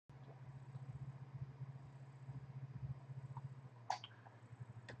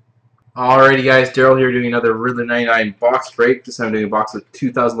Alrighty, guys, Daryl here doing another RYDLAR99 box break. This time I'm doing a box of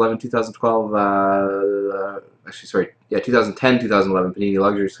 2011, 2012, actually, sorry, yeah, 2010, 2011 Panini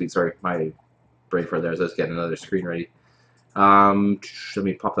Luxury Suite. Sorry, my brain for there, so let's get another screen ready. Let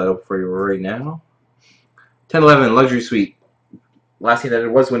me pop that up for you right now. 10-11 Luxury Suite. Last thing that it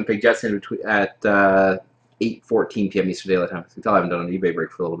was Winnipeg Jets in between at 8:14 p.m. Eastern Daylight Time. You can tell I haven't done an eBay break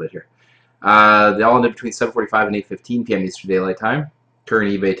for a little bit here. They all ended between 7:45 and 8:15 p.m. Eastern Daylight Time.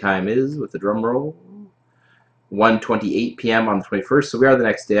 Current eBay time is, with the drum roll, 1:28 p.m. on the 21st. So we are the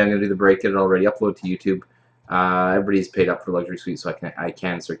next day. I'm going to do the break. Get it already upload to YouTube. Everybody's paid up for Luxury Suite, so I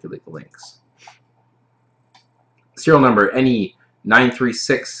can circulate the links. Serial number NE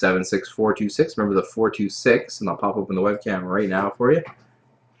 936-76426. Remember the 426, and I'll pop open the webcam right now for you.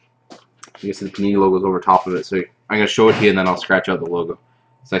 You can see the Panini logo is over top of it, so I'm going to show it to you, and then I'll scratch out the logo.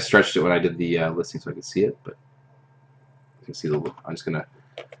 So I stretched it when I did the listing so I could see it, but you can see the logo. I'm going to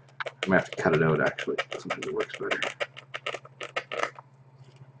have to cut it out, actually. Sometimes it works better.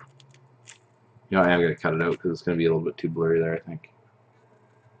 You know, I am going to cut it out because it's going to be a little bit too blurry there, I think.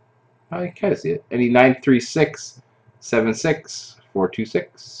 I can kind of see it. NE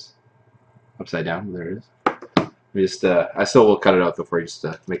 936-76426. Upside down, there it is. I still will cut it out though for you just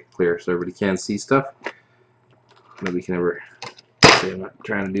to make it clear so everybody can see stuff. Nobody can ever say I'm not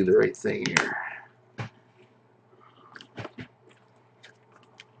trying to do the right thing here.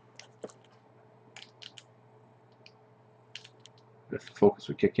 If the focus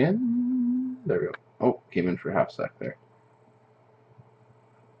would kick in, there we go. Oh, came in for a half sec there.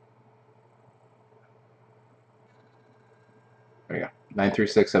 There you go.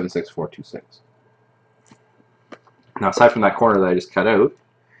 936-76426. Now, aside from that corner that I just cut out,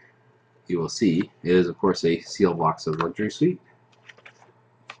 you will see it is, of course, a seal box of Luxury Suite.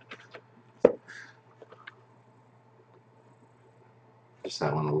 Just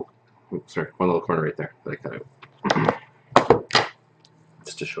that one little, oops, sorry, one little corner right there that I cut out.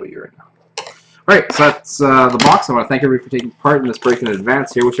 Just to show you right now. Alright, so that's the box. I want to thank everybody for taking part in this break in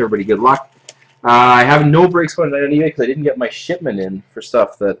advance here. Wish everybody good luck. I have no breaks going tonight on eBay because I didn't get my shipment in for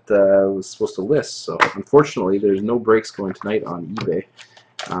stuff that was supposed to list. So, unfortunately, there's no breaks going tonight on eBay.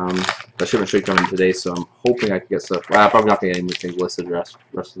 The shipment should come in today, so I'm hoping I can get stuff. Well, I'm probably not going to get anything listed the rest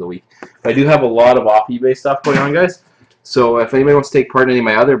of the week. But I do have a lot of off eBay stuff going on, guys. So if anybody wants to take part in any of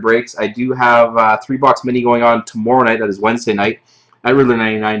my other breaks, I do have 3-box mini going on tomorrow night. That is Wednesday night at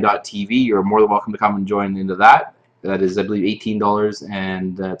RYDLAR99.tv. You're more than welcome to come and join into that. That is, I believe, $18,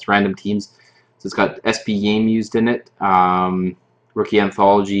 and it's random teams. So it's got SP Game used in it, Rookie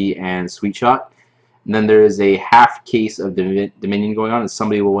Anthology, and Sweet Shot. And then there is a half case of Dominion going on, and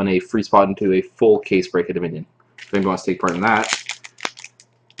somebody will win a free spot into a full case break of Dominion. If anybody wants to take part in that,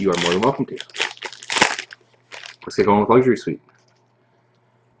 you are more than welcome to. Let's get going with Luxury Suite.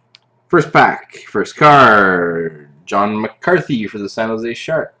 First pack, first card, John McCarthy for the San Jose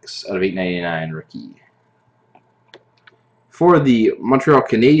Sharks out of $8.99 rookie. For the Montreal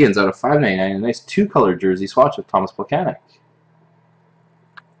Canadiens out of $5.99, a nice 2-color jersey swatch of Thomas Plekanec.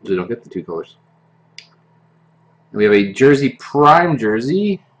 Usually don't get the 2 colors. And we have a jersey prime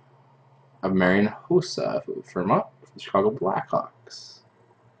jersey of Marian Hossa for the Chicago Blackhawks.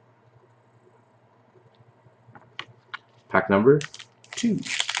 Pack number 2.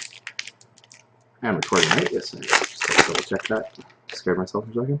 I'm recording, right? Yes, I just double check that. Scared myself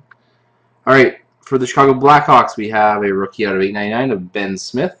for a second. Alright, for the Chicago Blackhawks, we have a rookie out of $8.99 of Ben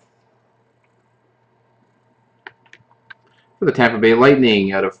Smith. For the Tampa Bay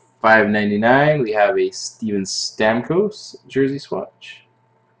Lightning, out of $5.99, we have a Steven Stamkos jersey swatch.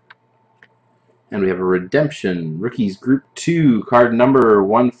 And we have a Redemption Rookies Group 2, card number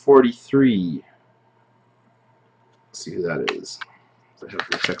 143. Let's see who that is. So I have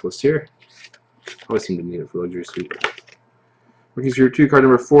the checklist here. I always seem to need it for Luxury Suite. Rookies Group 2, card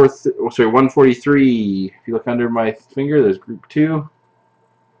number 143. If you look under my finger, there's Group 2.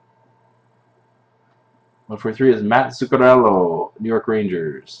 143 is Matt Zuccarello, New York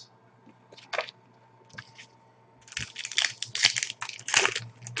Rangers.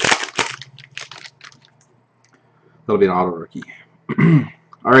 That'll be an auto rookie.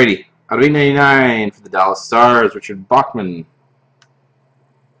 Alrighty, out of $8.99 for the Dallas Stars, Richard Bachman.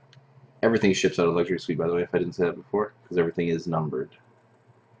 Everything ships out of Luxury Suite, by the way, if I didn't say that before, because everything is numbered.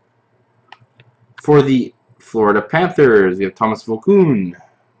 For the Florida Panthers, we have Thomas Volkun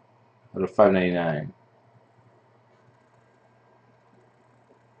out of $5.99.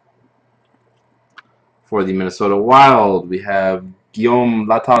 For the Minnesota Wild, we have Guillaume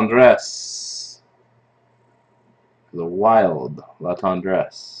Latendresse. The Wild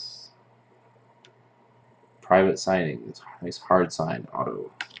Latendresse. Private signing. Nice hard sign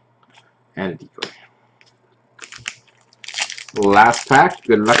auto. And a decoy. Last pack.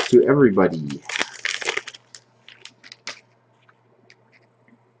 Good luck to everybody.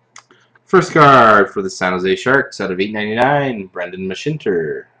 First card for the San Jose Sharks out of 899, Brendan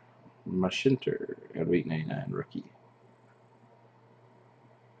Mashinter. Mashinter out of 899, rookie.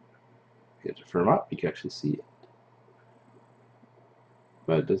 Get to firm up, you can actually see it.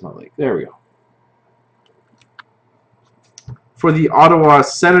 But it does not like. There we go. For the Ottawa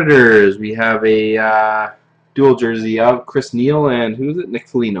Senators, we have a dual jersey of Chris Neal and who is it? Nick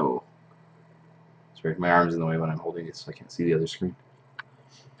Foligno. Sorry, my arm's in the way when I'm holding it, so I can't see the other screen.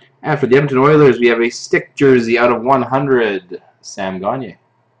 And for the Edmonton Oilers, we have a stick jersey out of 100, Sam Gagner.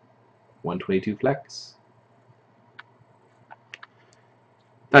 122 flex.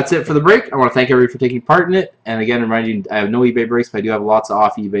 That's it for the break. I want to thank everybody for taking part in it. And again, remind you, I have no eBay breaks, but I do have lots of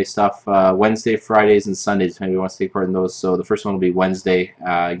off eBay stuff Wednesday, Fridays, and Sundays, if anybody wants to take part in those. So the first one will be Wednesday.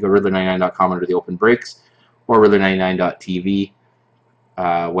 Go to RYDLAR99.com under the open breaks, or RYDLAR99.tv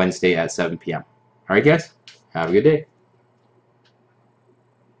Wednesday at 7 p.m. All right, guys? Have a good day.